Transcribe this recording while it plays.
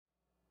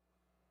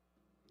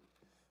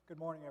Good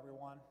morning,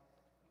 everyone.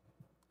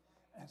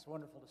 It's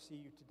wonderful to see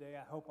you today.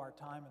 I hope our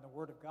time in the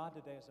Word of God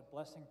today is a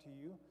blessing to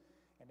you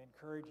and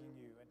encouraging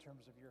you in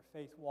terms of your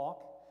faith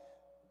walk.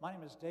 My name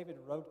is David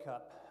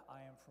Roadcup.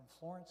 I am from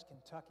Florence,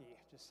 Kentucky,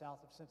 just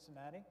south of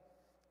Cincinnati,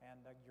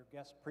 and your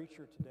guest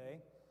preacher today.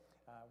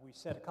 We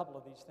said a couple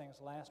of these things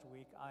last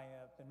week. I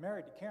have been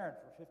married to Karen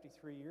for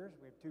 53 years.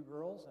 We have 2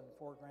 girls and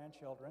 4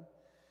 grandchildren.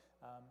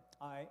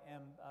 I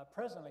am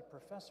presently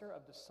professor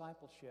of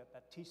discipleship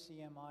at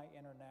TCMI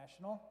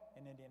International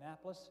in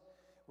Indianapolis.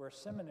 We're a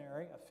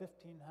seminary of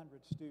 1,500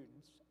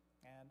 students,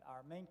 and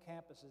our main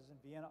campus is in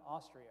Vienna,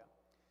 Austria.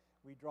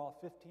 We draw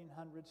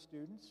 1,500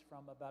 students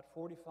from about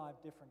 45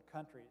 different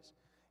countries,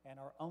 and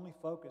our only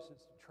focus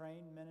is to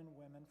train men and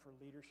women for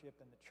leadership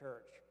in the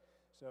church.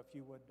 So if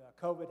you would,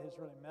 COVID has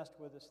really messed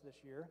with us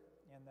this year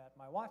in that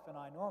my wife and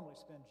I normally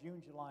spend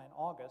June, July, and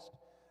August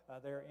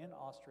there in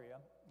Austria,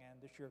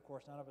 and this year, of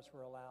course, none of us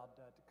were allowed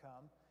to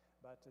come,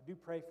 but do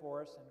pray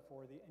for us and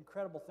for the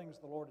incredible things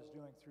the Lord is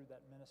doing through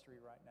that ministry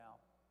right now.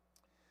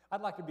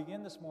 I'd like to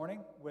begin this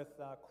morning with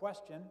a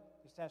question,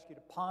 just ask you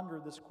to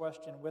ponder this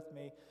question with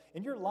me.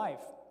 In your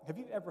life, have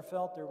you ever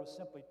felt there was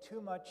simply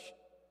too much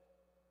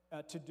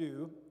to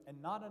do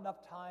and not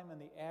enough time in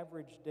the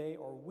average day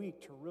or week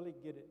to really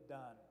get it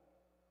done?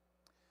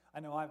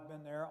 I know I've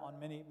been there on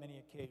many, many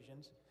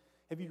occasions.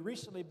 Have you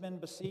recently been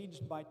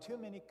besieged by too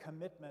many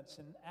commitments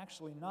and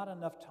actually not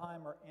enough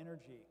time or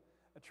energy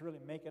to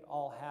really make it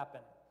all happen?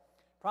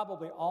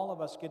 Probably all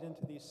of us get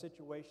into these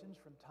situations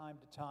from time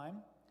to time,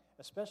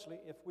 especially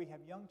if we have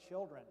young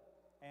children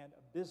and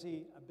a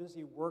busy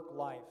work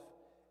life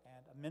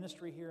and a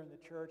ministry here in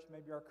the church.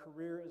 Maybe our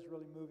career is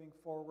really moving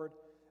forward.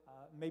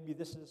 Maybe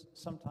this is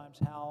sometimes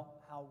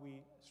how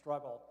we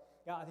struggle.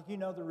 Yeah, I think you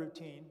know the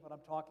routine, what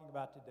I'm talking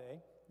about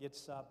today.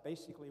 It's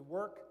basically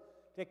work,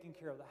 taking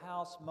care of the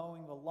house,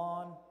 mowing the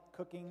lawn,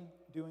 cooking,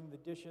 doing the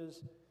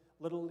dishes,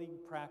 Little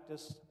League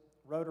practice,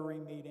 Rotary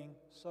meeting,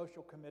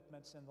 social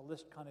commitments, and the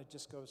list kind of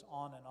just goes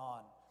on and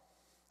on.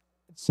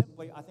 It's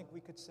simply, I think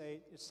we could say,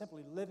 it's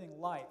simply living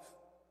life.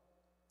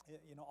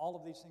 You know, all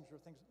of these things are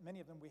things, many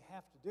of them we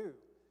have to do,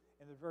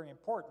 and they're very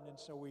important, and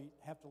so we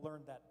have to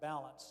learn that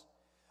balance.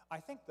 I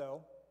think,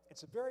 though,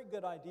 it's a very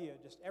good idea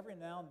just every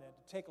now and then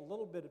to take a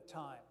little bit of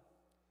time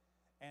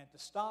and to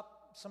stop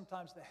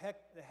sometimes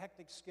the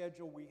hectic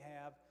schedule we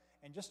have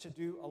and just to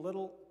do a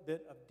little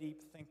bit of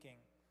deep thinking.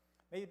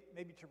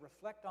 Maybe to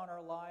reflect on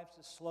our lives,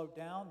 to slow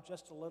down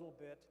just a little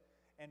bit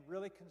and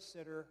really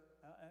consider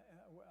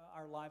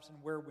our lives and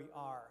where we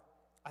are.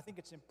 I think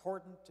it's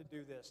important to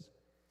do this.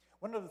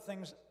 One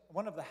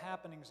of the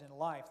happenings in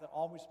life that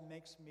always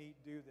makes me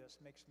do this,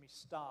 makes me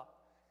stop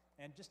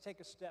and just take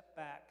a step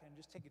back and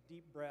just take a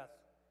deep breath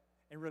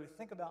and really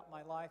think about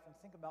my life and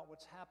think about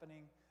what's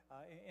happening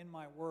in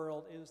my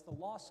world is the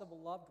loss of a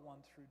loved one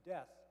through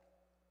death.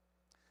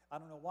 I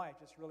don't know why, it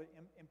just really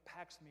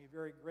impacts me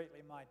very greatly.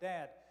 My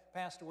dad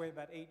passed away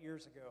about 8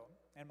 years ago,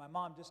 and my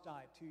mom just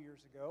died 2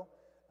 years ago.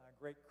 A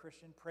great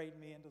Christian, prayed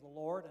me into the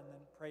Lord, and then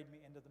prayed me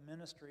into the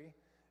ministry,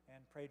 and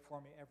prayed for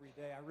me every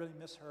day. I really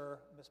miss her,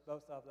 miss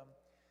both of them.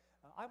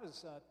 I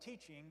was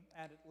teaching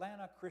at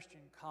Atlanta Christian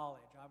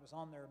College. I was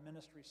on their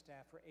ministry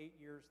staff for 8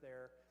 years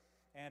there.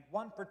 And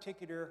one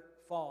particular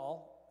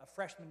fall, a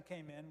freshman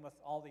came in with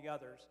all the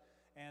others,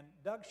 and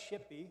Doug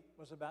Shippey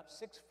was about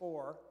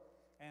 6'4",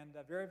 and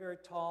very, very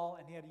tall,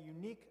 and he had a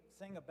unique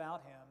thing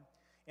about him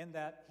in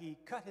that he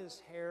cut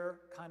his hair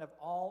kind of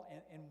all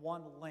in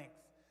one length.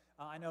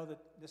 I know that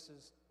this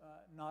is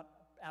not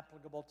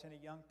applicable to any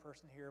young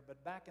person here,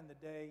 but back in the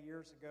day,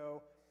 years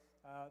ago,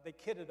 they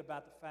kidded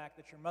about the fact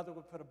that your mother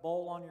would put a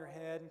bowl on your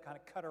head and kind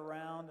of cut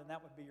around, and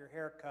that would be your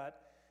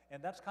haircut.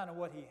 And that's kind of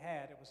what he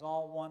had. It was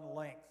all one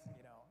length,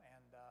 you know.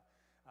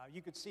 And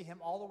you could see him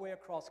all the way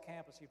across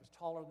campus. He was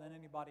taller than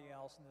anybody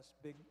else in this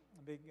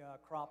big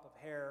crop of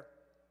hair.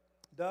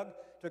 Doug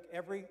took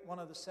every one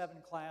of the 7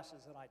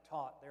 classes that I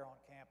taught there on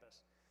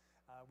campus.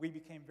 We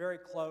became very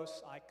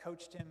close. I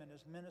coached him in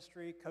his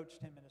ministry, coached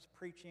him in his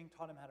preaching,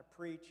 taught him how to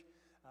preach,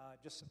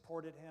 just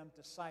supported him,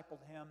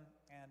 discipled him,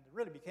 and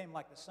really became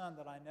like the son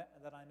that I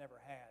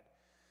never had.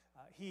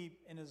 He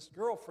and his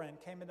girlfriend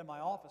came into my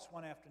office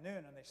one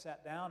afternoon, and they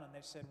sat down, and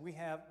they said, we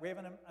have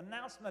an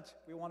announcement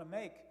we want to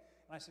make.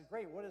 And I said,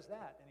 great, what is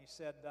that? And he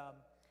said,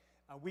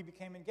 we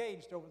became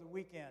engaged over the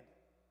weekend.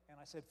 And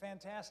I said,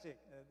 fantastic,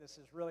 this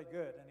is really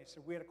good. And he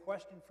said, we had a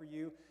question for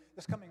you.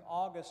 This coming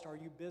August, are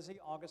you busy,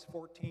 August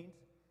 14th?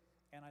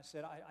 And I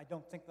said, I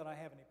don't think that I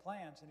have any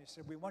plans. And he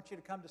said, we want you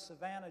to come to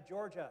Savannah,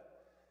 Georgia,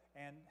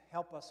 and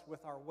help us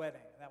with our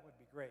wedding. That would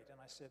be great. And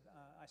I said,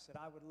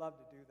 I would love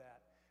to do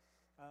that.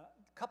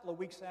 A couple of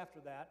weeks after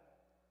that,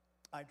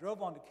 I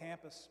drove onto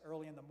campus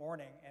early in the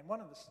morning, and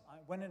I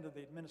went into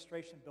the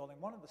administration building.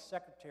 One of the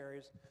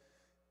secretaries,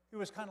 who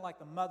was kind of like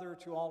the mother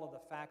to all of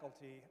the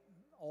faculty,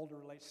 older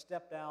lady,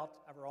 stepped out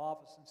of her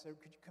office and said,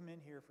 could you come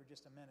in here for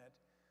just a minute?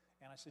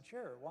 And I said,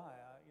 sure, why?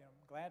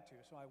 I'm glad to.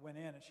 So I went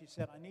in, and she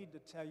said, I need to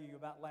tell you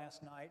about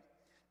last night.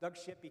 Doug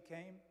Shippey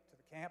came to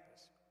the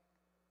campus,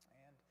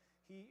 and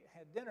he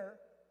had dinner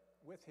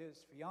with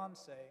his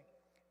fiancée,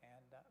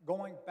 and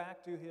going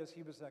back to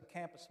he was a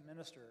campus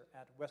minister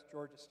at West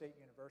Georgia State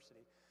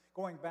University.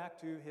 Going back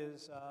to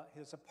his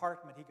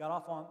apartment, he got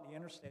off on the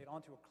interstate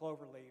onto a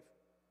clover leaf.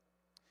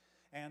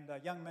 And a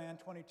young man,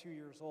 22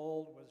 years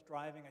old, was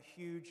driving a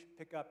huge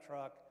pickup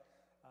truck,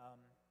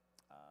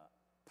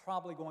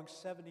 probably going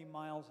 70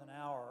 miles an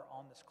hour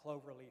on this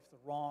clover leaf the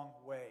wrong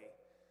way.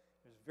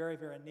 He was very,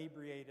 very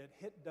inebriated,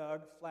 hit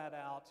Doug flat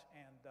out,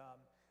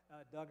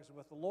 and Doug is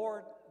with the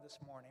Lord this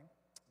morning,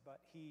 but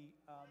he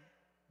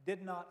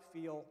did not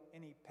feel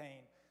any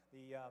pain.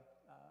 The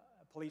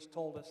police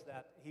told us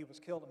that he was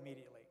killed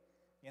immediately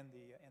in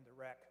the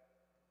wreck.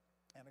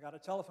 And I got a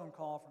telephone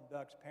call from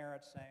Doug's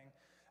parents saying,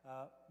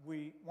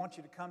 we want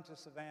you to come to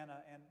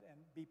Savannah and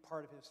be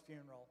part of his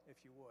funeral, if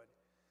you would.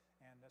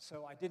 And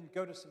so I didn't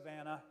go to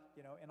Savannah,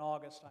 in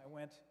August. I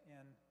went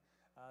in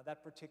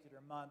that particular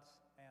month,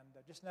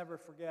 and just never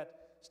forget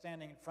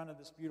standing in front of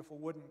this beautiful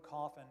wooden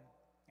coffin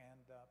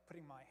and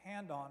putting my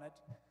hand on it.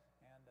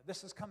 And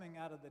this is coming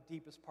out of the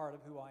deepest part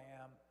of who I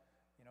am.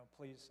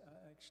 Please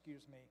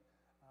excuse me.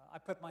 I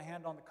put my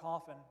hand on the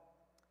coffin,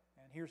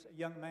 and here's a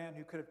young man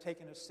who could have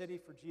taken a city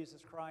for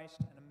Jesus Christ,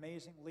 an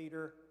amazing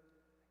leader,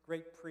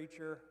 great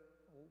preacher,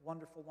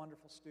 wonderful,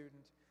 wonderful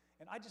student.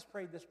 And I just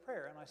prayed this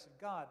prayer, and I said,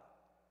 God,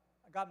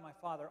 my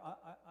Father,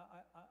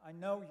 I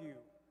know you,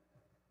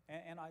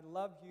 and I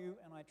love you,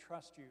 and I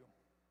trust you.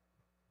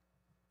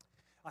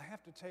 I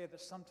have to tell you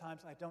that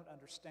sometimes I don't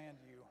understand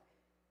you.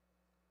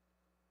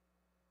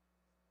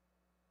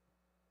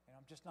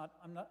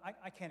 And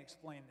I can't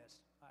explain this.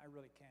 I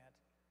really can't.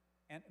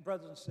 And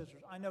brothers and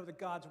sisters, I know that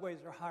God's ways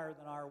are higher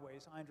than our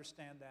ways. I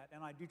understand that,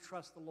 and I do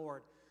trust the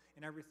Lord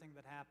in everything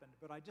that happened.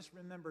 But I just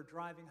remember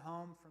driving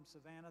home from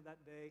Savannah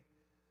that day,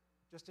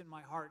 just in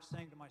my heart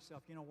saying to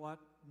myself, you know what?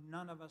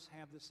 None of us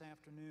have this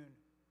afternoon.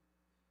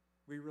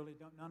 We really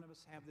don't. None of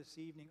us have this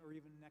evening or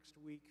even next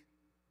week.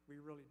 We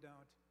really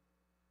don't.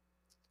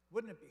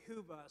 Wouldn't it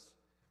behoove us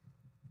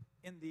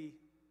in the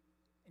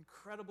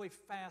incredibly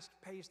fast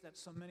pace that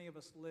so many of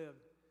us live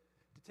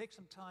to take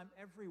some time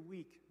every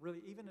week,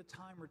 really even a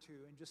time or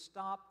two, and just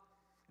stop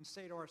and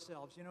say to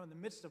ourselves, in the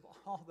midst of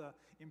all the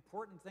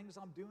important things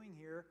I'm doing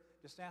here,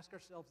 just ask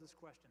ourselves this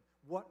question: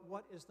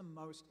 what is the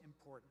most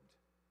important?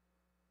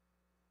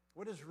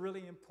 What is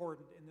really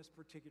important in this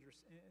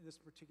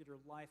particular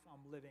life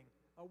I'm living?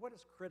 What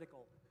is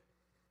critical?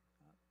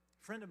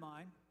 A friend of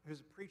mine,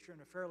 who's a preacher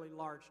in a fairly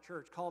large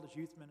church, called his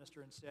youth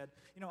minister and said,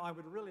 I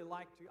would really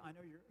like to, I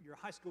know your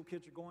high school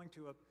kids are going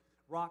to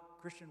a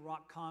Christian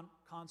rock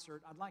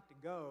concert. I'd like to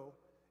go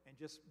and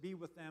just be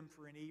with them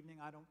for an evening.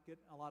 I don't get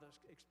a lot of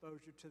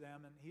exposure to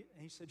them. And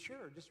he said,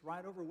 sure, just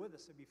ride over with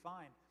us. It'd be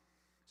fine.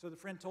 So the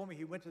friend told me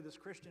he went to this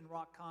Christian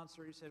rock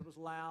concert. He said it was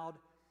loud.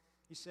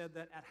 He said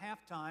that at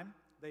halftime,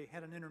 they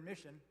had an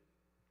intermission,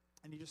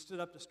 and he just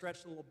stood up to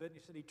stretch a little bit. And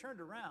he said he turned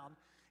around,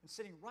 and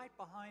sitting right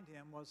behind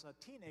him was a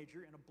teenager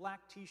in a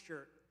black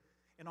T-shirt.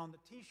 And on the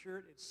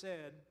T-shirt, it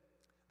said,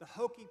 "The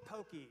Hokey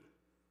Pokey."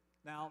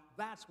 Now,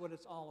 that's what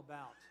it's all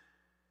about.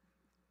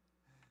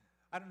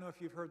 I don't know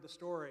if you've heard the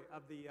story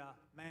of the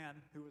man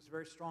who was a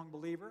very strong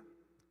believer,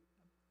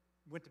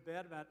 went to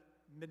bed about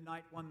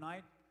midnight one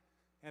night,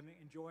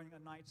 enjoying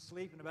a night's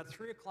sleep, and about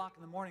 3 o'clock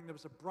in the morning, there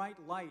was a bright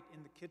light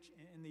in the kitchen,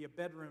 in the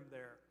bedroom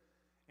there.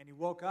 And he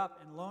woke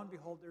up, and lo and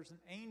behold, there's an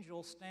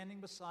angel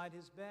standing beside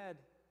his bed.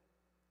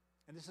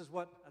 And this is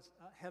what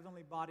a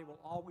heavenly body will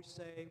always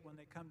say when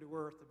they come to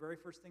earth. The very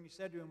first thing he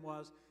said to him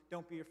was,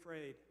 "Don't be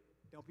afraid.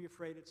 Don't be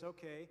afraid. It's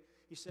okay."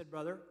 He said,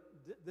 "Brother,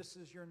 this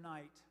is your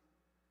night.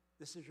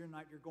 This is your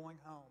night. You're going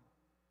home.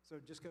 So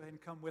just go ahead and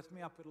come with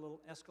me. I'll put a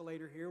little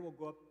escalator here. We'll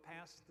go up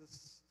past the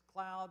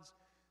clouds,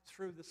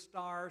 through the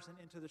stars, and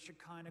into the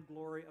Shekinah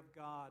glory of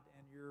God,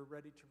 and you're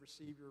ready to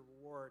receive your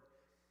reward."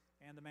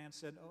 And the man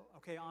said, "Oh,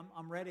 okay,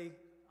 I'm ready.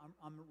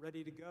 I'm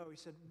ready to go." He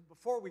said,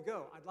 "Before we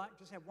go, I'd like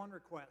just have one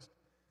request.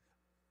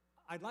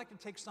 I'd like to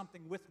take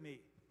something with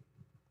me."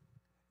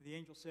 The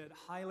angel said,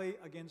 "Highly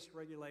against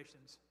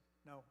regulations.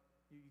 No,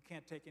 you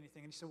can't take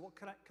anything." And he said, "Well,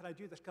 could I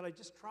do this? Could I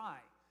just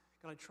try?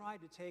 Could I try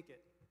to take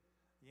it?"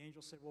 The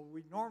angel said, "Well,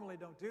 we normally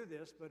don't do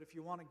this, but if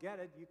you want to get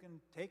it, you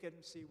can take it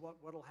and see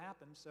what'll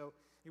happen." So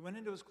he went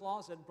into his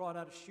closet and brought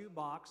out a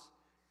shoebox.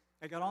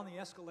 I got on the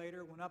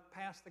escalator, went up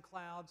past the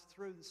clouds,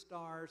 through the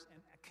stars,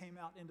 and came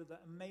out into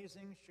the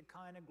amazing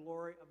Shekinah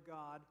glory of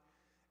God.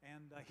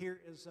 And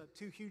here is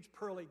two huge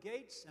pearly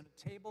gates and a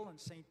table, and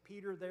St.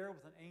 Peter there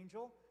with an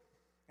angel.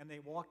 And they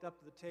walked up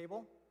to the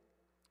table.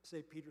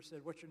 St. Peter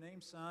said, "What's your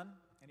name,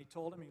 son?" And he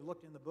told him. He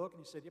looked in the book,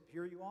 and he said, "Yep,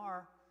 here you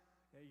are.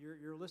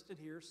 You're listed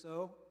here,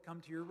 so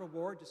come to your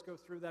reward. Just go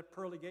through that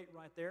pearly gate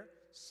right there.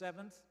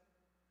 7th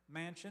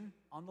mansion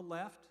on the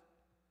left.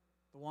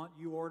 The one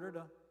you ordered,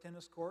 a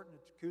tennis court and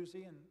a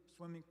jacuzzi and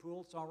swimming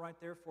pool. It's all right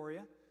there for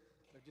you.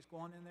 So just go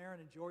on in there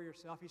and enjoy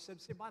yourself." He said,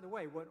 "Say, by the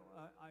way,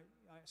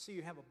 I see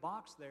you have a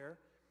box there."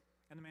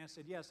 And the man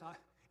said, "Yes."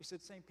 He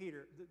said, "St.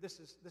 Peter, this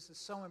is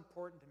so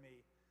important to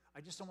me. I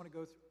just don't want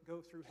to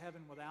go through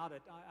heaven without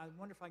it. I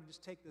wonder if I can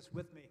just take this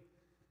with me."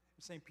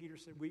 And St. Peter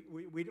said,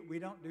 we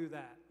don't do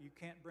that. You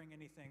can't bring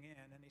anything in."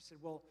 And he said,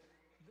 "Well,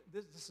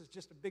 this is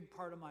just a big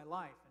part of my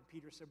life. And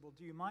Peter said, well,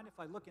 do you mind if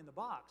I look in the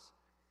box?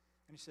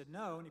 And he said,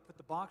 no. And he put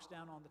the box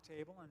down on the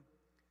table, and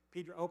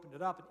Peter opened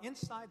it up. And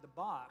inside the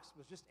box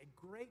was just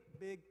a great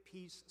big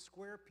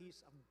square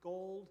piece of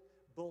gold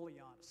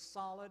bullion, a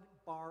solid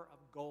bar of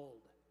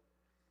gold.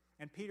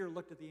 And Peter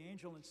looked at the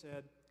angel and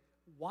said,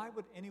 why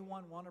would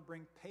anyone want to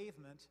bring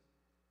pavement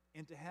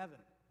into heaven?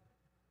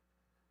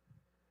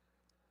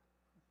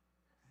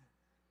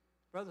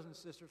 Brothers and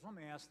sisters, let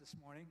me ask this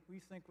morning, will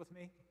you think with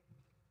me?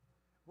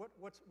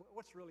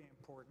 What's really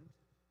important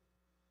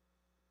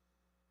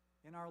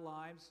in our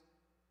lives,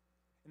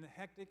 in the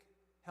hectic,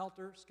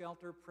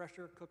 helter-skelter,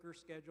 pressure cooker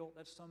schedule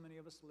that so many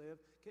of us live?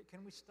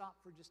 Can we stop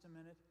for just a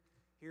minute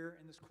here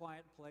in this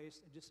quiet place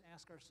and just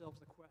ask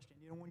ourselves the question,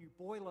 when you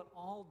boil it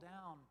all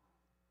down,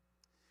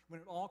 when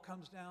it all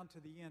comes down to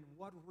the end,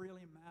 what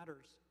really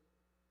matters?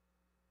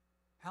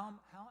 How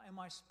am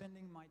I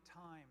spending my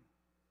time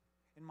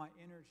and my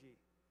energy?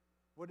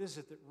 What is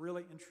it that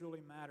really and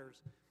truly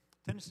matters?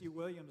 Tennessee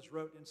Williams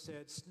wrote and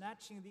said,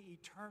 snatching the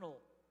eternal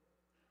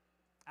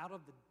out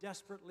of the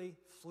desperately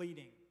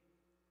fleeting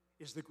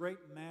is the great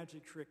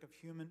magic trick of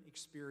human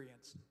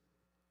experience.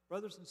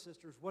 Brothers and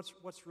sisters, what's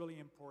really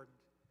important?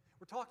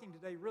 We're talking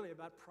today really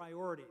about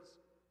priorities,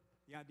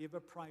 the idea of a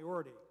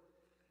priority.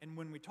 And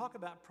when we talk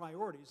about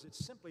priorities,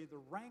 it's simply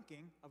the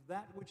ranking of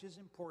that which is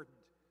important.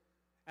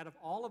 Out of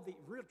all of the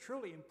real,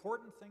 truly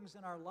important things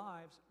in our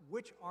lives,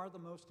 which are the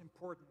most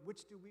important?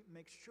 Which do we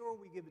make sure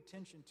we give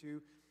attention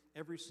to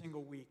every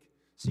single week?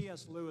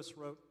 C.S. Lewis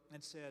wrote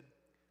and said,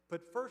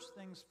 put first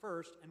things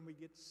first and we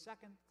get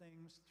second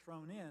things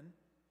thrown in.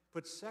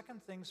 Put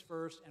second things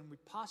first and we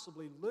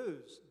possibly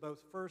lose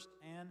both first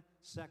and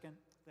second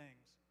things.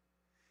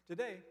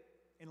 Today,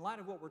 in light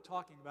of what we're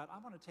talking about, I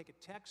want to take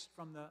a text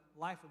from the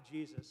life of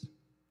Jesus,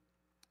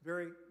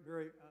 very,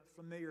 very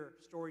familiar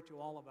story to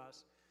all of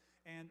us,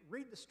 and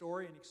read the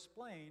story and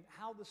explain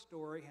how the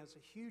story has a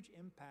huge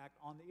impact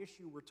on the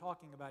issue we're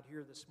talking about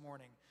here this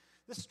morning.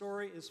 This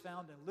story is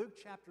found in Luke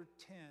chapter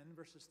 10,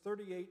 verses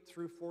 38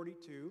 through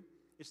 42.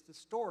 It's the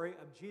story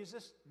of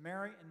Jesus,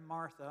 Mary, and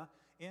Martha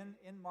in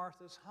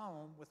Martha's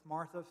home, with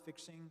Martha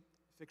fixing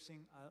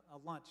a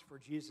lunch for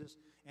Jesus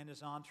and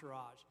his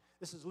entourage.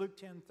 This is Luke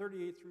 10,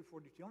 38 through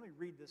 42. Let me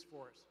read this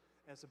for us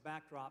as a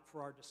backdrop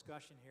for our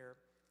discussion here.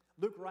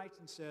 Luke writes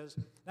and says,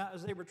 now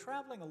as they were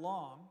traveling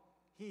along,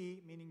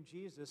 he, meaning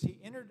Jesus, he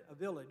entered a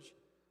village,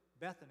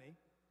 Bethany,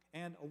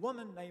 and a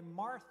woman named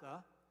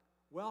Martha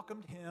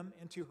welcomed him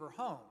into her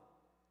home.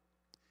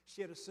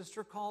 She had a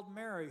sister called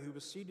Mary who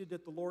was seated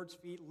at the Lord's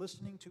feet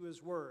listening to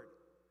his word.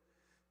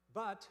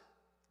 But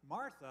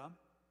Martha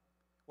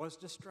was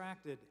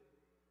distracted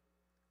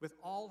with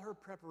all her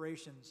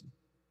preparations.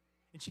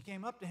 And she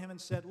came up to him and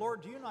said,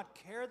 Lord, do you not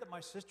care that my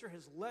sister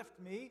has left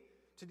me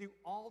to do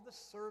all the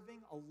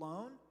serving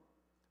alone?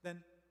 Then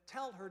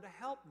tell her to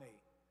help me.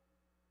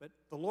 But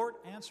the Lord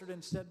answered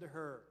and said to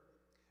her,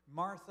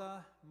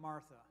 Martha,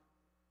 Martha,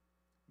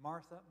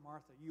 Martha,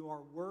 Martha, you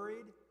are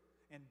worried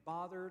and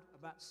bothered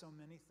about so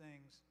many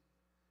things.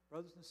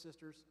 Brothers and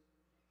sisters,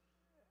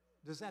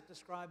 does that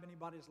describe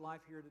anybody's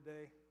life here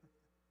today?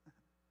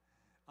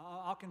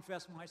 I'll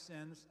confess my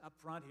sins up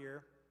front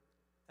here.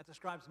 That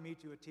describes me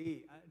to a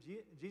T.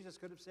 Jesus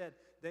could have said,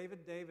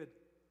 David, David,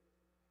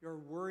 you're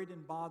worried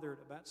and bothered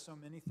about so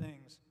many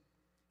things.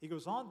 He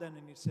goes on then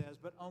and he says,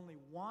 but only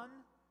one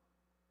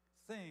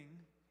thing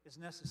is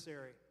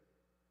necessary.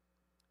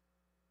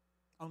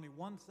 Only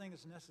one thing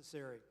is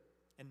necessary.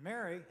 And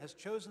Mary has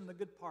chosen the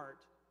good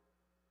part,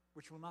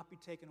 which will not be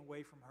taken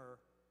away from her.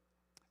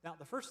 Now,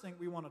 the first thing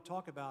we want to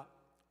talk about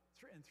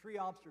in three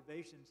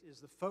observations is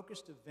the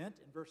focused event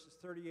in verses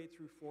 38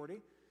 through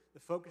 40. The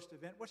focused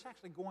event. What's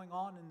actually going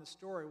on in the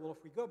story? Well,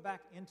 if we go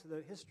back into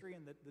the history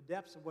and the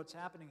depths of what's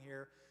happening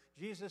here,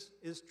 Jesus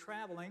is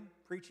traveling,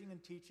 preaching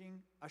and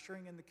teaching,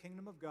 ushering in the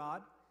kingdom of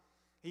God.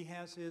 He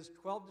has his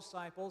 12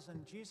 disciples,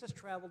 and Jesus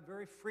traveled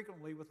very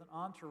frequently with an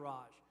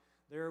entourage.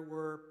 There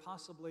were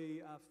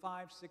possibly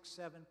 5, 6,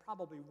 7,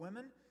 probably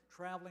women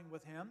traveling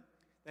with him.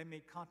 They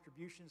made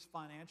contributions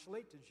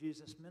financially to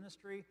Jesus'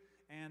 ministry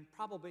and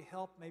probably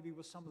helped maybe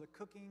with some of the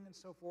cooking and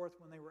so forth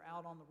when they were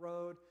out on the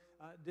road,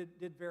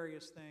 did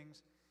various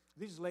things.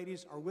 These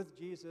ladies are with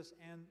Jesus,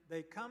 and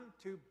they come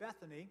to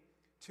Bethany,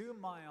 2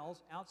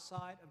 miles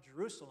outside of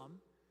Jerusalem,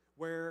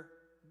 where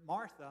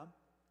Martha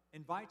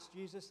invites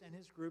Jesus and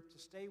his group to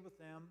stay with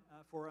them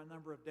for a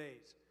number of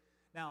days.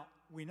 Now,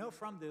 we know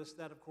from this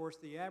that, of course,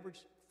 the average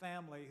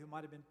family who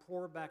might have been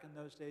poor back in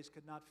those days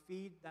could not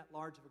feed that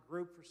large of a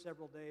group for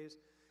several days,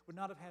 would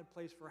not have had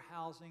place for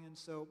housing, and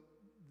so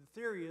the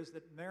theory is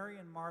that Mary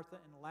and Martha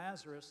and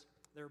Lazarus,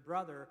 their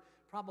brother,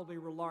 probably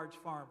were large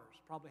farmers,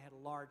 probably had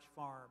a large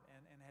farm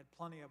and had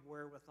plenty of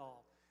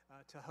wherewithal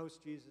to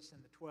host Jesus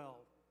and the 12.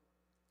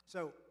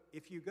 So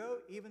if you go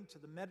even to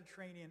the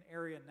Mediterranean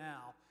area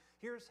now,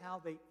 here's how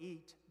they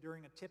eat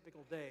during a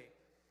typical day.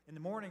 In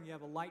the morning, you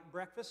have a light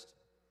breakfast.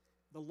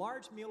 The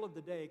large meal of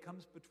the day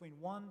comes between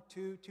 1,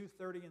 2,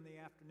 2:30 in the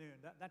afternoon.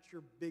 That's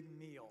your big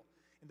meal.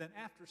 And then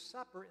after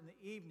supper in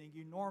the evening,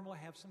 you normally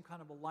have some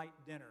kind of a light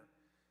dinner.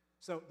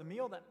 So the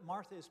meal that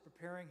Martha is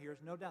preparing here is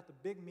no doubt the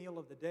big meal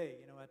of the day,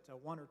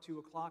 at 1 or 2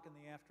 o'clock in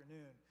the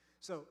afternoon.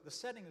 So the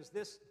setting is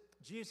this.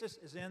 Jesus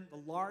is in the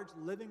large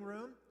living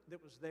room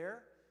that was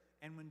there,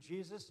 and when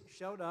Jesus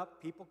showed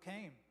up, people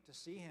came to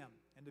see him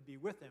and to be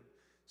with him.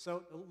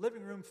 So the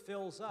living room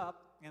fills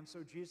up, and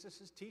so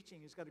Jesus is teaching.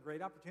 He's got a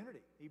great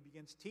opportunity. He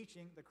begins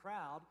teaching the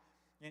crowd,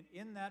 and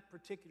in that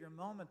particular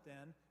moment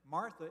then,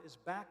 Martha is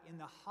back in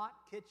the hot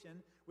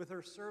kitchen with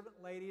her servant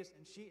ladies,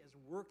 and she is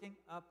working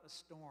up a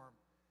storm.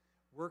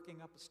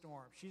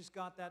 She's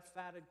got that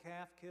fatted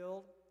calf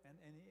killed,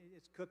 and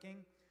it's cooking.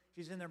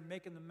 She's in there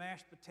making the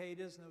mashed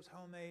potatoes and those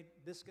homemade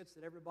biscuits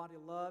that everybody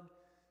loved.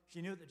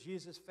 She knew that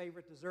Jesus'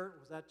 favorite dessert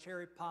was that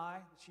cherry pie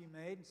that she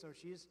made, and so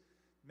she's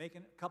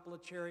making a couple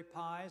of cherry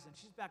pies, and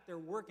she's back there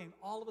working.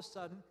 All of a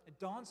sudden, it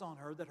dawns on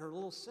her that her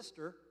little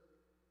sister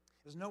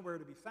is nowhere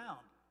to be found.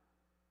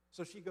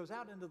 So she goes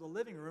out into the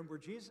living room where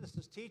Jesus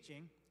is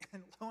teaching,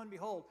 and lo and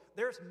behold,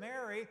 there's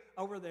Mary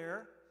over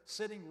there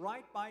sitting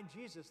right by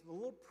Jesus, the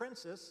little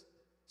princess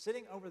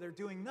sitting over there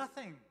doing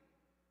nothing.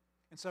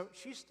 And so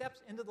she steps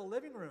into the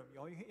living room.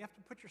 You have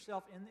to put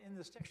yourself in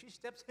this text. She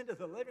steps into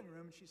the living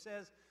room and she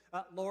says,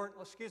 Lord,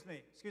 excuse me.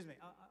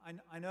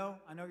 I know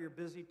you're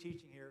busy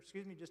teaching here.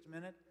 Excuse me just a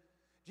minute.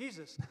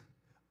 Jesus,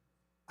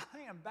 I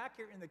am back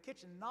here in the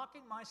kitchen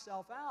knocking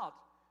myself out.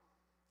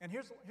 And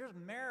here's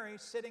Mary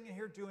sitting in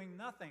here doing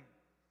nothing.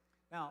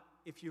 Now,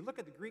 if you look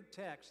at the Greek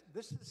text,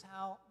 this is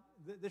how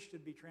this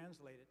should be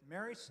translated.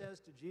 Mary says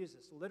to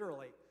Jesus,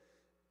 literally,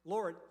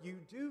 Lord, you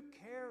do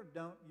care,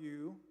 don't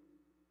you,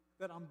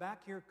 that I'm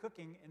back here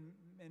cooking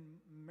and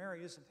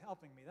Mary isn't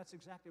helping me. That's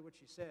exactly what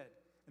she said.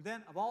 And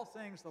then, of all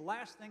things, the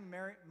last thing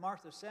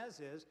Martha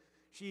says is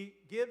she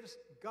gives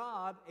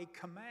God a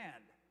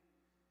command.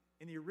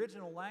 In the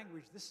original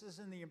language, this is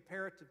in the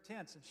imperative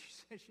tense, and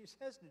she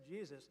says to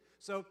Jesus,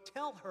 so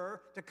tell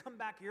her to come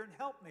back here and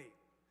help me.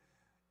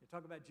 You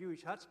talk about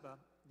Jewish chutzpah,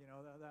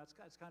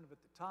 that's kind of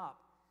at the top.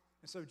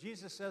 And so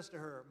Jesus says to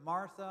her,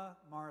 Martha,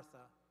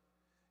 Martha.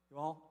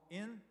 Well,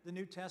 in the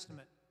New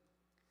Testament,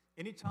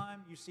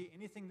 anytime you see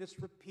anything that's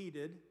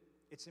repeated,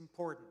 it's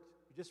important.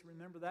 You just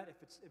remember that.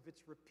 If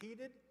it's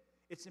repeated,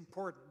 it's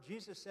important.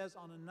 Jesus says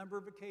on a number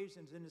of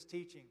occasions in his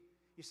teaching,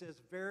 he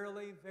says,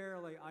 verily,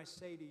 verily, I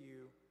say to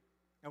you.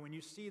 And when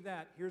you see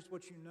that, here's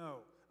what you know.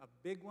 A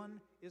big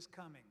one is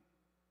coming.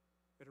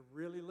 Better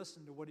really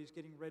listen to what he's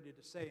getting ready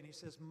to say. And he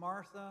says,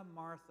 Martha,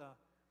 Martha.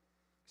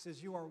 He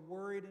says, you are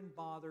worried and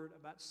bothered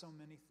about so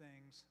many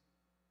things.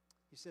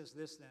 He says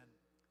this then,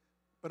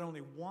 but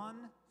only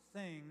one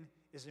thing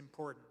is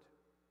important.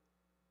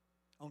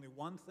 Only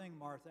one thing,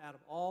 Martha, out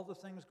of all the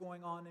things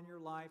going on in your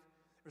life,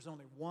 there's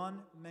only one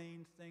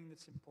main thing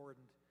that's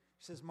important.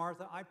 He says,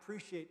 Martha, I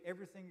appreciate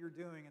everything you're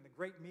doing and the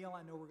great meal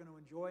I know we're going to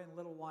enjoy in a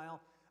little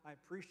while. I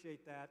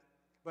appreciate that.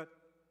 But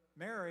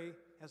Mary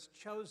has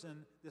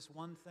chosen this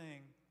one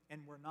thing,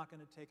 and we're not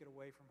going to take it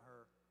away from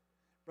her.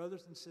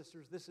 Brothers and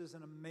sisters, this is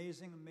an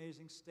amazing,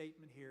 amazing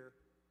statement here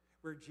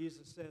where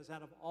Jesus says,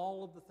 out of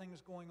all of the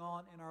things going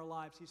on in our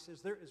lives, he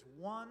says, there is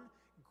one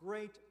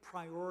great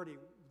priority,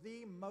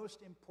 the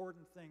most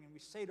important thing. And we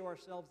say to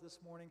ourselves this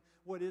morning,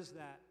 what is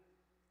that?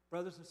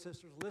 Brothers and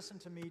sisters, listen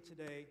to me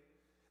today.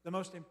 The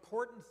most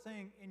important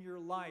thing in your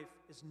life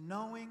is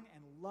knowing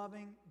and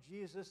loving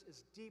Jesus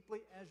as deeply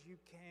as you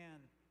can,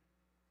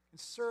 and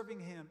serving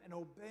him and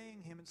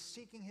obeying him and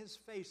seeking his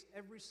face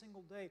every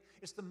single day.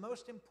 It's the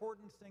most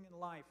important thing in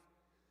life.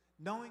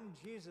 Knowing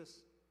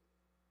Jesus,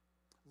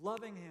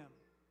 loving him,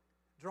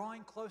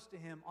 drawing close to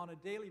him on a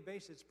daily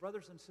basis.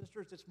 Brothers and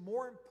sisters, it's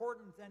more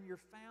important than your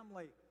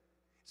family.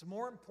 It's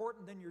more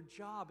important than your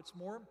job. It's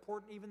more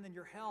important even than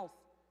your health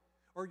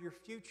or your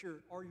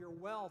future or your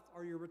wealth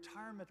or your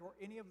retirement or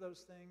any of those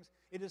things.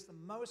 It is the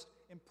most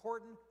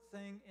important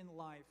thing in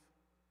life.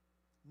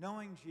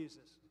 Knowing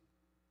Jesus.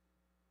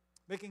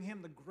 Making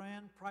him the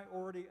grand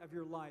priority of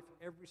your life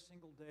every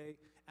single day.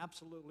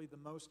 Absolutely the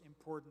most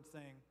important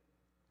thing.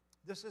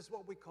 This is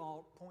what we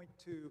call point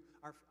 2,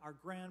 our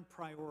grand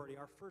priority,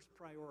 our first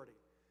priority.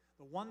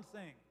 The one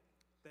thing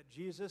that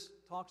Jesus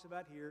talks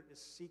about here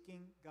is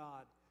seeking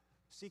God,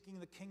 seeking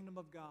the kingdom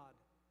of God,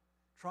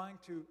 trying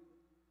to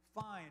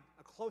find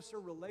a closer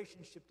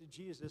relationship to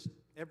Jesus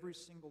every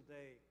single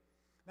day.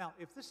 Now,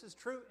 if this is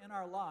true in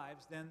our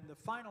lives, then the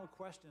final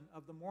question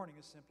of the morning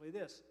is simply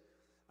this.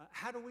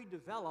 How do we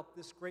develop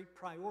this great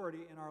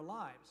priority in our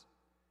lives?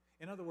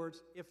 In other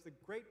words, if the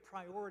great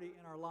priority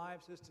in our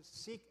lives is to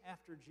seek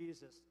after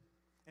Jesus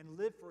and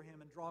live for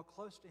him and draw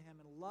close to him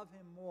and love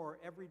him more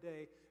every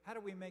day, how do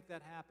we make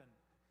that happen?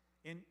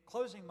 In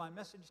closing my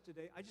message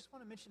today, I just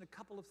want to mention a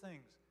couple of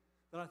things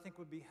that I think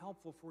would be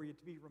helpful for you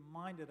to be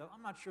reminded of.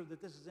 I'm not sure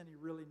that this is any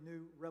really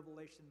new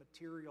revelation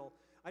material.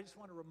 I just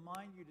want to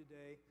remind you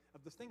today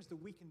of the things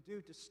that we can do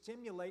to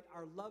stimulate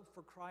our love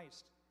for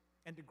Christ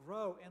and to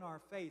grow in our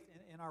faith,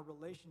 in our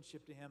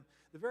relationship to him.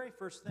 The very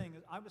first thing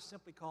I would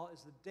simply call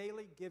is the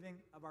daily giving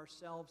of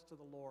ourselves to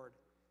the Lord.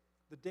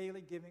 The daily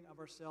giving of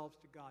ourselves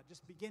to God.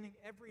 Just beginning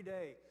every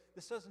day.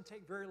 This doesn't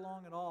take very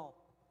long at all.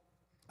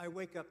 I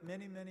wake up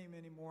many, many,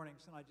 many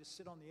mornings and I just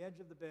sit on the edge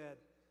of the bed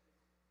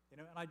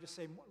And I just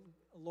say,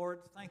 Lord,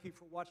 thank you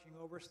for watching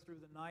over us through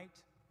the night.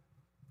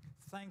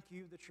 Thank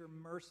you that your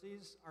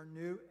mercies are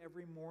new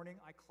every morning.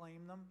 I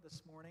claim them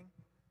this morning.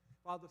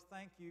 Father,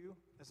 thank you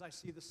as I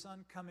see the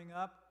sun coming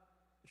up,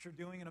 that you're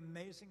doing an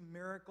amazing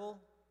miracle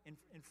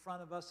in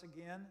front of us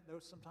again. Though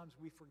sometimes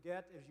we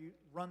forget as you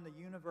run the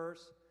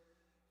universe.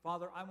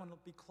 Father, I want to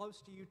be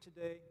close to you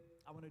today.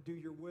 I want to do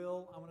your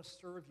will. I want to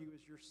serve you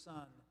as your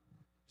son.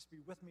 Just be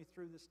with me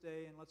through this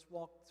day, and let's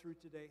walk through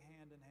today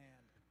hand in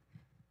hand.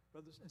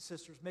 Brothers and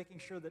sisters, making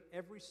sure that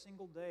every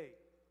single day,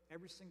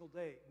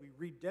 we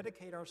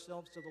rededicate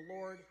ourselves to the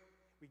Lord,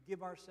 we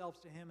give ourselves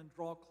to him and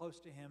draw close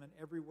to him in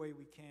every way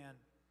we can.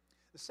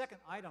 The second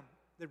item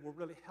that will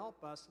really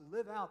help us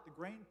live out the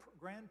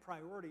grand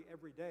priority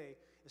every day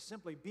is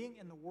simply being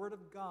in the Word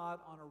of God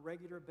on a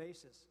regular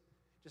basis.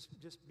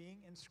 Just being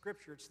in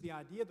Scripture. It's the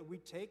idea that we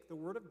take the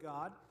Word of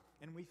God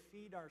and we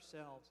feed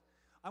ourselves.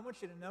 I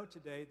want you to know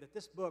today that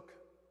this book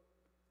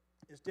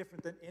is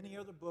different than any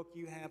other book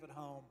you have at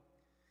home.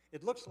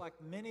 It looks like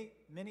many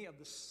of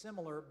the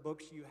similar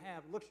books you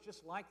have. It looks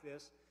just like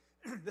this.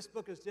 This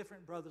book is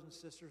different, brothers and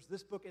sisters.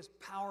 This book is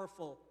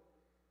powerful.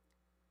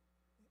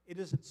 It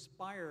is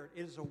inspired.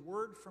 It is a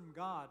word from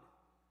God.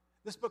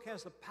 This book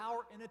has the power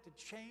in it to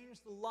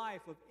change the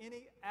life of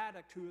any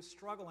addict who is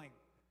struggling,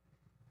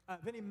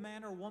 of any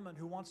man or woman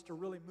who wants to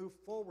really move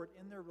forward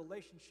in their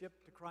relationship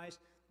to Christ.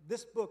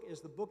 This book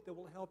is the book that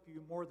will help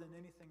you more than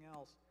anything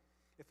else.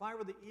 If I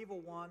were the evil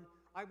one,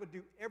 I would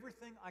do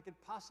everything I could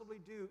possibly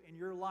do in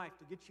your life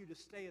to get you to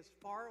stay as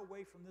far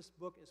away from this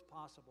book as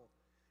possible.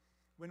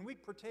 When we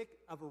partake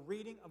of a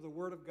reading of the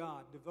Word of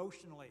God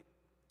devotionally,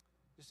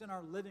 just in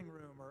our living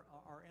room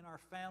or in our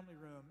family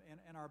room,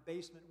 in our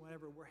basement,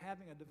 whenever we're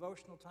having a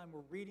devotional time,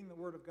 we're reading the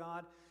Word of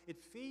God, it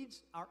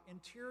feeds our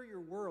interior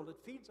world. It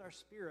feeds our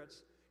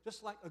spirits,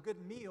 just like a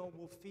good meal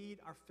will feed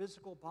our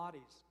physical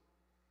bodies.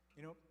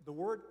 The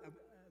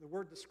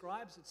Word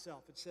describes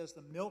itself. It says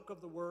the milk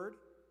of the Word,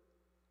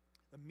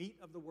 the meat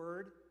of the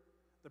Word,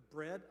 the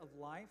bread of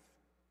life.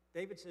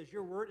 David says,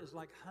 your Word is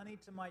like honey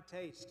to my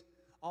taste,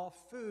 all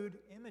food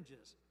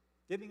images,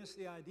 giving us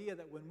the idea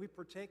that when we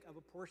partake of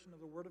a portion of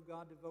the Word of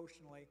God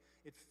devotionally,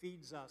 it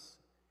feeds us.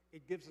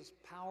 It gives us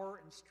power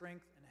and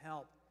strength and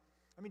help.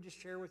 Let me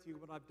just share with you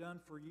what I've done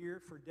for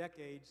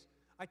decades.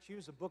 I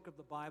choose a book of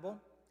the Bible,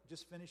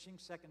 just finishing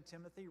 2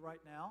 Timothy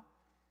right now,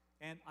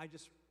 and I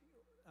just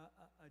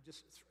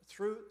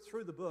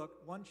through the book,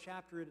 one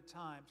chapter at a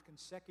time,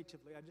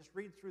 consecutively. I just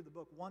read through the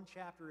book, one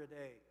chapter a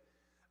day.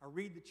 I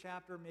read the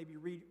chapter, maybe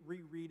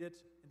reread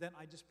it, and then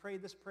I just pray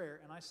this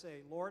prayer, and I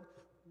say, Lord,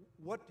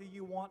 what do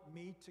you want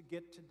me to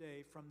get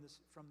today from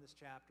this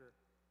chapter?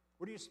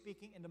 What are you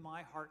speaking into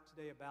my heart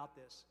today about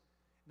this?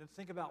 And then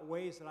think about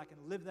ways that I can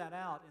live that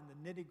out in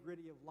the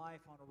nitty-gritty of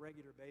life on a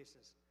regular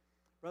basis.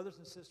 Brothers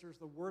and sisters,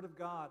 the Word of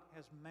God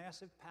has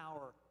massive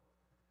power.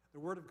 The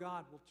Word of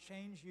God will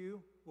change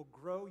you, will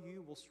grow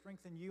you, will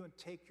strengthen you, and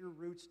take your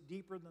roots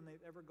deeper than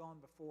they've ever gone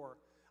before.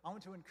 I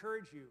want to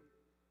encourage you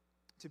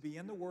to be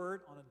in the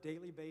Word on a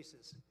daily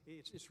basis.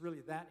 It's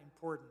really that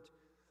important.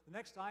 The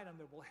next item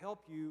that will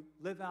help you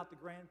live out the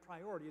grand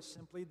priority is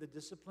simply the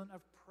discipline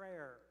of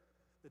prayer.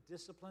 The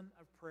discipline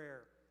of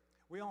prayer.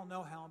 We all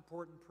know how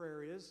important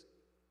prayer is.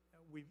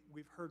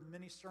 We've heard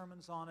many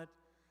sermons on it,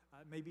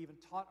 maybe even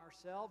taught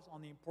ourselves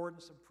on the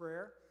importance of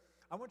prayer.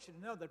 I want you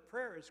to know that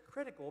prayer is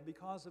critical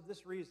because of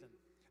this reason.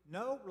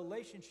 No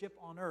relationship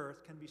on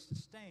earth can be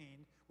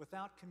sustained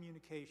without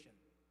communication.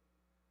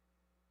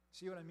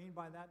 See what I mean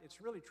by that?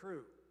 It's really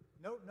true.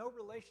 No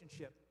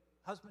relationship,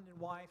 husband and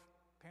wife,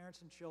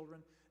 parents and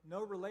children,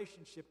 no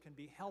relationship can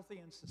be healthy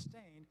and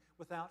sustained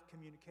without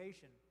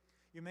communication.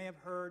 You may have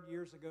heard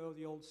years ago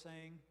the old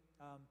saying,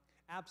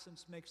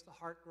 absence makes the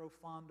heart grow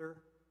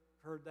fonder.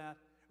 Heard that?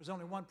 There's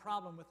only one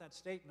problem with that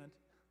statement.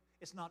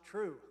 It's not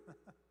true.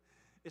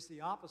 It's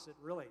the opposite,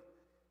 really.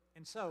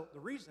 And so the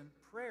reason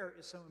prayer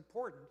is so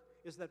important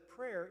is that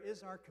prayer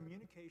is our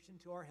communication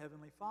to our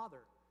Heavenly Father.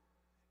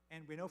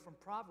 And we know from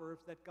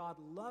Proverbs that God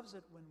loves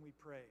it when we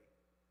pray.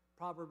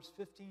 Proverbs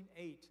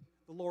 15:8,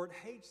 the Lord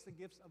hates the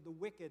gifts of the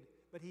wicked,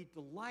 but he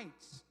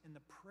delights in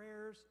the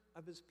prayers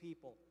of his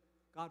people.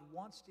 God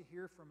wants to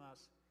hear from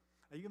us.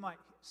 Now, you might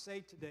say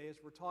today as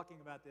we're talking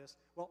about this,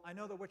 well, I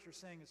know that what you're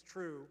saying is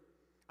true.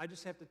 I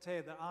just have to tell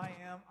you that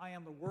I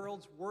am the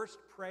world's worst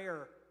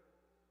prayer.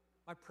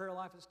 My prayer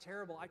life is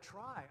terrible. I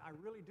try, I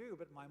really do,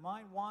 but my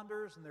mind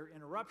wanders and there are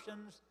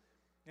interruptions.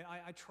 And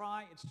I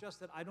try, it's just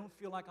that I don't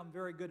feel like I'm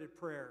very good at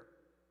prayer.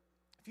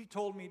 If you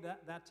told me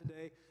that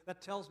today,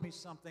 that tells me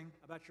something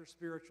about your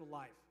spiritual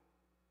life.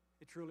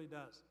 It truly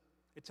does.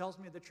 It tells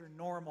me that you're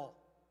normal.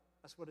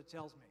 That's what it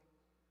tells me.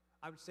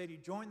 I would say to you,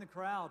 join the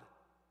crowd.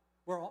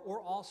 We're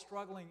all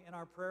struggling in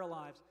our prayer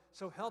lives.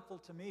 So helpful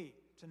to me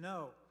to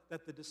know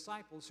that the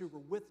disciples who were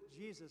with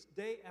Jesus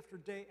day after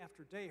day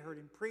after day heard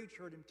him preach,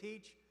 heard him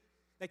teach.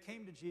 They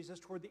came to Jesus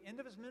toward the end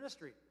of his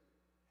ministry.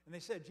 And they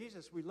said,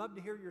 Jesus, we love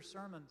to hear your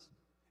sermons,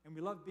 and we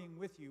love being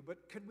with you,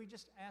 but could we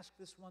just ask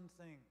this one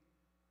thing?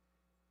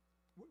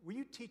 Will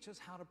you teach us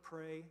how to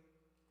pray?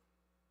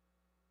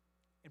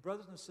 And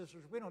brothers and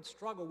sisters, we don't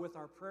struggle with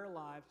our prayer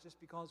lives just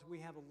because we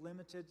have a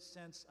limited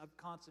sense of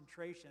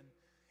concentration.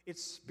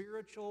 It's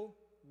spiritual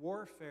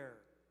warfare.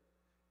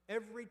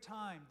 Every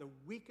time the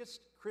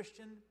weakest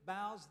Christian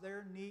bows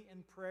their knee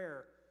in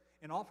prayer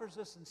and offers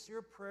a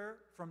sincere prayer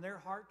from their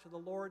heart to the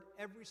Lord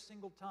every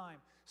single time,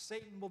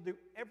 Satan will do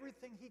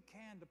everything he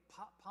can to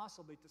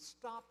possibly to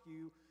stop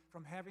you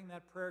from having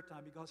that prayer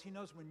time, because he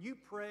knows when you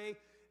pray,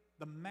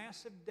 the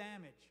massive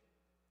damage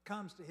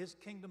comes to his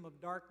kingdom of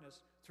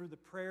darkness through the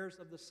prayers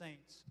of the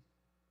saints.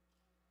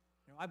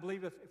 I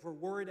believe if we're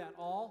worried at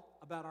all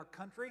about our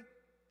country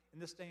in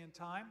this day and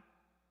time,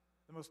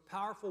 the most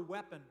powerful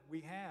weapon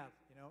we have,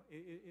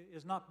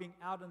 is not being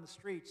out in the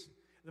streets.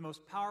 The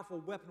most powerful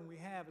weapon we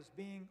have is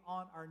being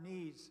on our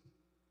knees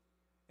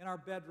in our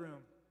bedroom,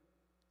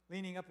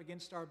 leaning up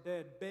against our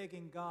bed,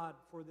 begging God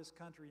for this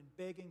country and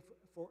begging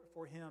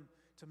for Him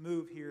to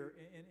move here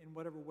in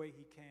whatever way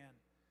He can.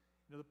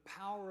 The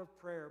power of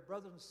prayer.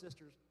 Brothers and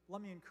sisters,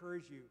 let me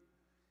encourage you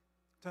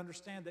to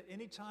understand that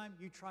anytime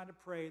you try to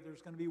pray,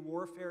 there's going to be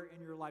warfare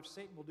in your life.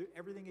 Satan will do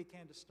everything he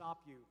can to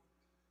stop you.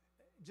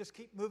 Just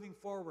keep moving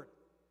forward.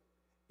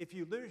 If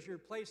you lose your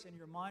place and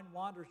your mind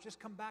wanders, just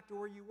come back to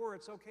where you were.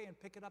 It's okay, and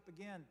pick it up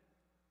again.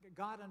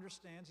 God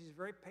understands. He's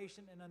very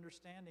patient in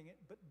understanding it.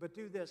 But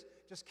do this.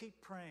 Just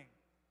keep praying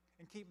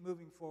and keep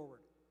moving forward.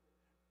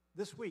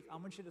 This week, I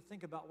want you to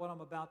think about what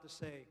I'm about to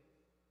say.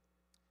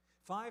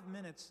 5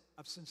 minutes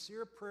of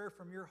sincere prayer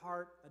from your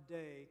heart a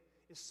day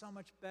is so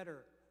much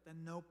better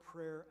than no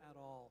prayer at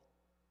all.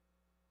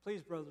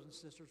 Please, brothers and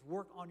sisters,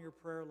 work on your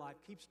prayer life.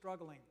 Keep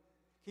struggling.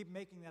 Keep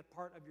making that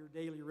part of your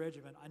daily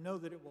regimen. I know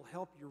that it will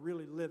help you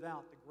really live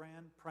out the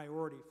grand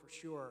priority for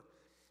sure.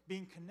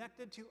 Being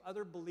connected to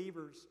other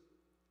believers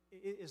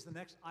is the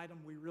next item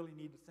we really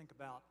need to think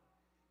about.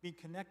 Being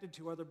connected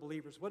to other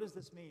believers. What does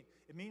this mean?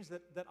 It means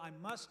that I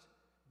must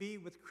be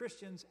with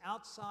Christians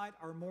outside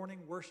our morning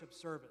worship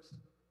service.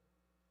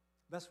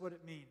 That's what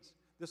it means.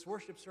 This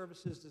worship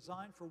service is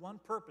designed for one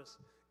purpose.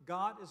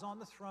 God is on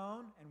the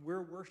throne, and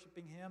we're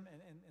worshiping Him,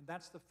 and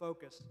that's the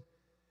focus.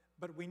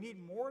 But we need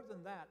more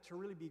than that to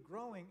really be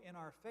growing in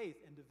our faith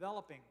and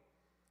developing.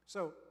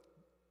 So,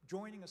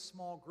 joining a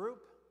small group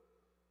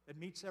that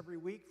meets every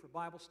week for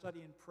Bible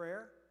study and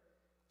prayer,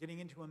 getting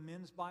into a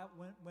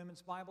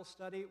women's Bible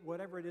study,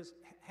 whatever it is,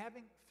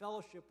 having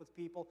fellowship with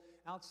people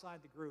outside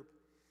the group.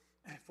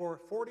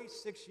 For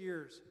 46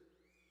 years,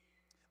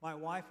 my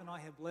wife and I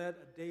have led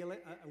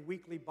a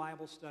weekly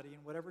Bible study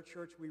in whatever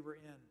church we were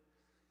in.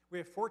 We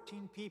have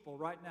 14 people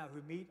right now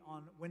who meet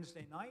on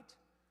Wednesday night.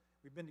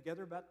 We've been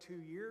together about 2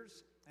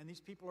 years, and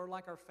these people are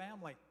like our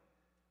family.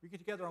 We get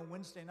together on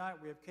Wednesday night.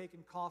 We have cake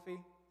and coffee.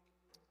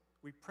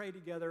 We pray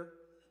together.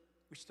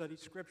 We study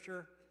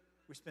Scripture.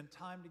 We spend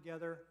time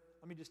together.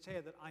 Let me just tell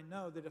you that I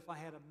know that if I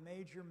had a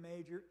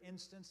major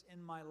instance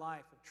in my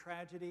life of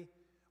tragedy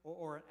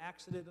or an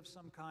accident of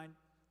some kind,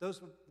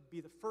 those would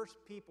be the first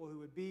people who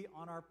would be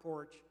on our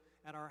porch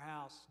at our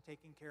house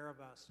taking care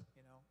of us.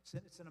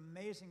 It's an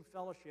amazing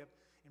fellowship.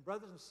 And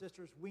brothers and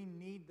sisters, we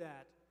need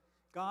that.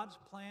 God's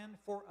plan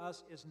for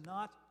us is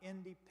not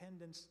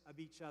independence of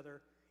each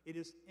other. It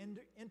is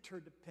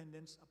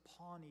interdependence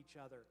upon each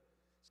other.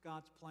 It's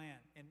God's plan.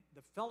 And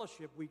the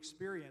fellowship we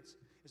experience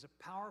is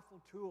a powerful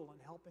tool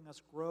in helping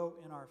us grow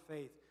in our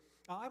faith.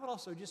 I would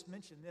also just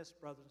mention this,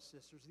 brothers and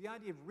sisters, the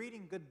idea of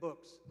reading good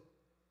books.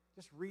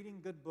 Just reading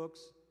good books.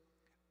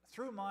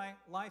 Through my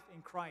life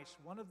in Christ,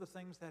 one of the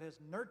things that has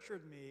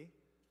nurtured me,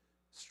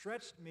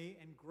 stretched me,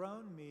 and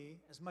grown me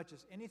as much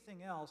as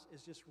anything else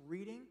is just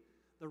reading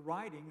the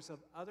writings of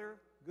other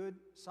good,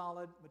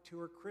 solid,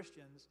 mature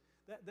Christians.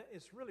 That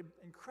it's really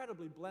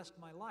incredibly blessed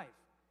my life.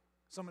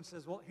 Someone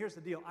says, well, here's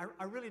the deal.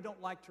 I really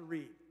don't like to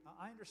read.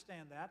 I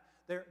understand that.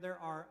 There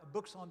are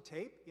books on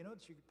tape,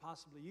 that you could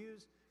possibly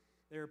use.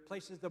 There are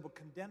places that will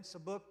condense a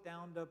book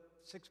down to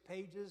 6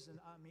 pages, and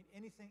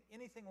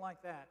anything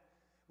like that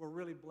will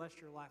really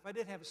bless your life. I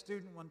did have a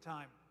student one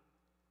time,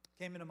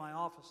 came into my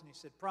office, and he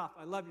said, Prof,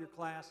 I love your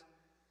class.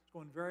 It's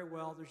going very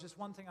well. There's just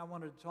one thing I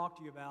wanted to talk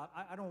to you about.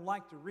 I don't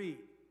like to read,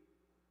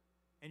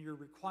 and you're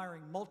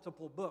requiring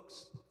multiple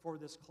books for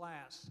this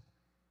class.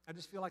 I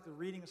just feel like the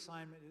reading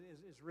assignment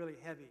is really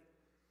heavy.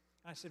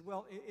 And I said,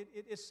 well,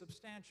 it is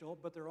substantial,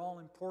 but they're all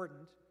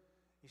important.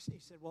 He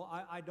said, well,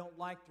 I don't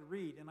like to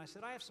read. And I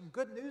said, I have some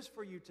good news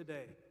for you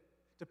today.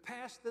 To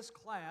pass this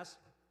class,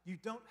 you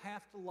don't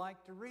have to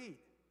like to read.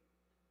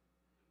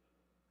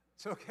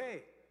 It's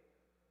okay.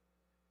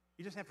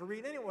 You just have to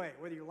read anyway,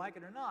 whether you like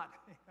it or not.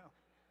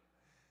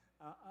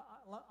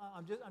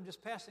 I'm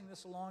just passing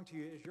this along to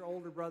you as your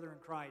older brother in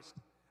Christ.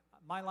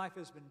 My life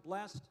has been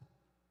blessed,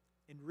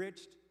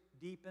 enriched,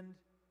 deepened,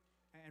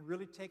 and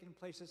really taken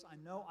places I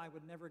know I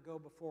would never go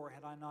before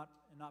had I not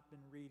been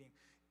reading.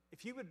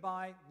 If you would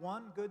buy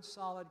one good,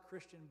 solid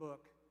Christian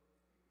book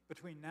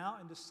between now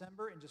and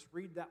December and just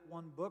read that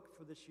one book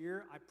for this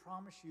year, I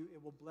promise you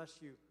it will bless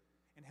you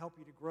and help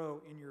you to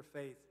grow in your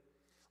faith.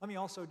 Let me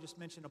also just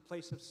mention a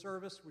place of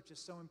service, which is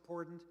so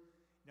important.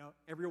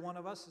 Every one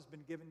of us has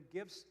been given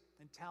gifts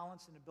and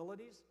talents and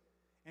abilities,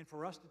 And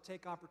for us to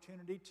take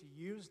opportunity to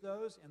use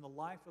those in the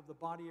life of the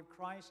body of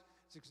Christ,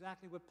 it's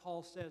exactly what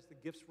Paul says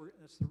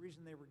that's the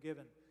reason they were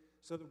given,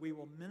 so that we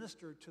will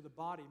minister to the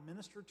body,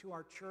 minister to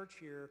our church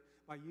here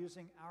by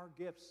using our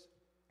gifts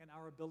and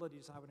our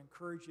abilities. I would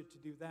encourage you to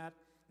do that.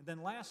 And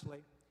then lastly,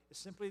 is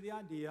simply the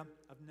idea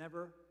of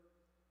never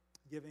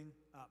giving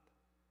up.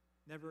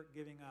 Never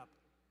giving up.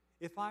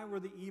 If I were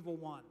the evil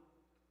one,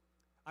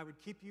 I would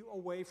keep you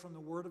away from the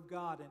Word of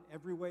God in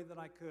every way that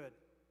I could.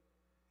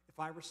 If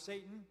I were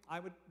Satan, I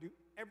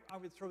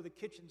would throw the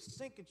kitchen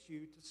sink at you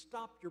to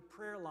stop your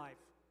prayer life.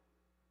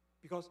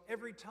 Because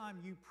every time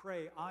you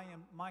pray,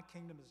 my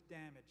kingdom is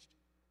damaged.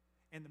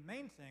 And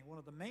one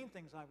of the main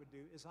things I would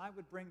do is I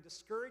would bring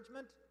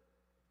discouragement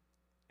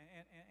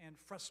and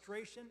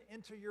frustration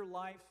into your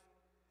life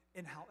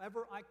in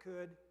however I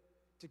could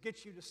to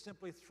get you to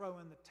simply throw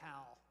in the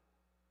towel,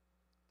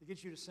 to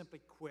get you to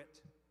simply quit.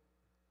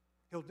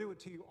 He'll do it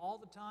to you all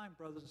the time,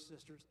 brothers and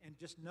sisters, and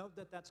just know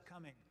that that's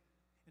coming.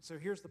 And so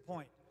here's the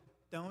point.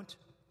 Don't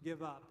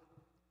give up.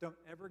 Don't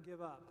ever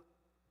give up.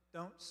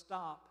 Don't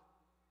stop.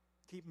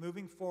 Keep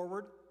moving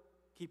forward.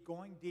 Keep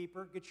going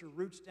deeper. Get your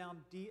roots down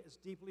as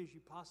deeply as you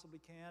possibly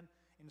can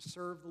and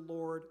serve the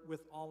Lord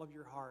with all of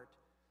your heart.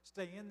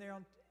 Stay in there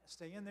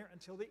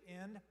until the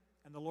end,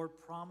 and the Lord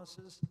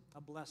promises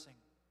a blessing.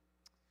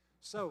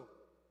 So,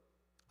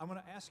 I'm going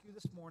to ask you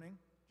this morning,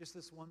 just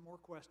this one more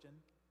question.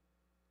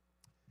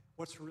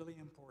 What's really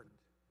important?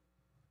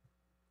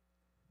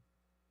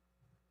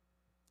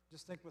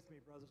 Just think with me,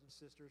 brothers and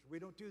sisters. We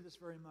don't do this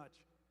very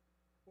much.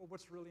 Well,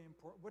 what's really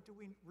important? What do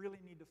we really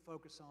need to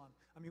focus on?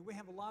 I mean, we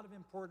have a lot of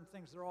important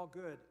things. They're all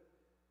good.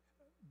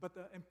 But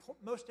the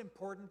most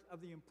important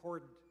of the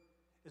important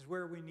is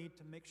where we need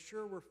to make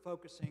sure we're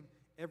focusing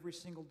every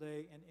single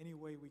day in any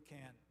way we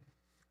can.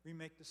 We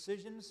make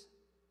decisions.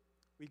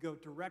 We go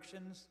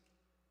directions.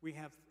 We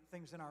have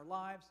things in our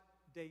lives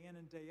day in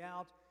and day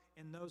out.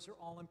 And those are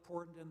all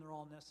important and they're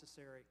all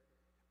necessary.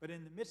 But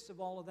in the midst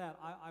of all of that,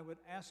 I would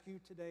ask you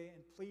today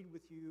and plead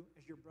with you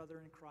as your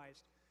brother in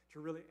Christ to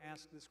really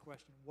ask this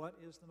question. What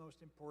is the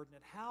most important?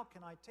 And how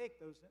can I take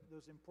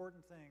those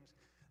important things,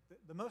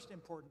 the most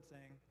important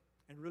thing,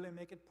 and really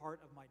make it part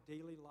of my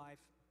daily life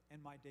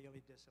and my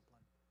daily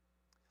discipline?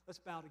 Let's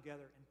bow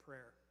together in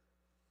prayer.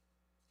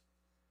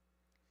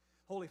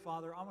 Holy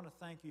Father, I want to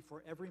thank you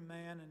for every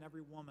man and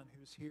every woman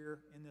who's here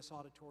in this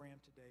auditorium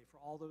today, for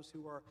all those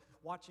who are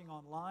watching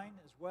online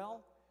as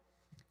well.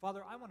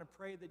 Father, I want to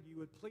pray that you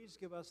would please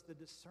give us the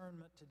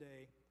discernment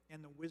today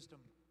and the wisdom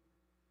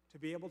to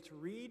be able to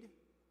read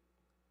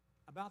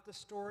about the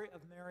story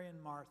of Mary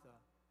and Martha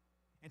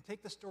and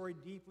take the story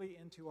deeply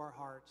into our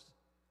hearts.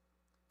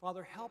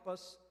 Father, help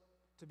us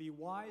to be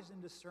wise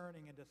and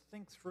discerning and to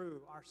think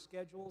through our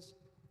schedules,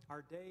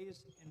 our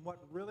days, and what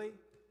really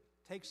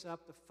takes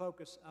up the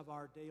focus of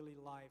our daily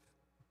life.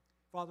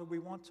 Father, we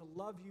want to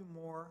love you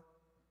more,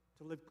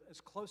 to live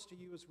as close to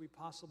you as we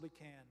possibly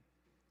can.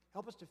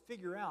 Help us to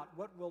figure out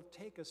what will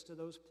take us to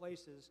those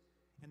places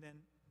and then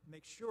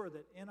make sure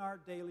that in our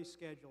daily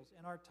schedules,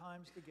 in our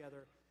times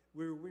together,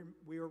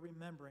 we are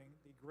remembering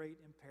the great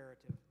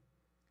imperative.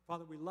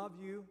 Father, we love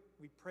you,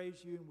 we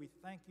praise you, and we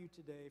thank you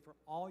today for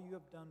all you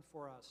have done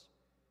for us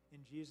in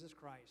Jesus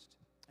Christ.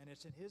 And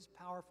it's in his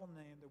powerful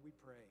name that we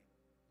pray.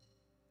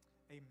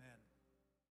 Amen.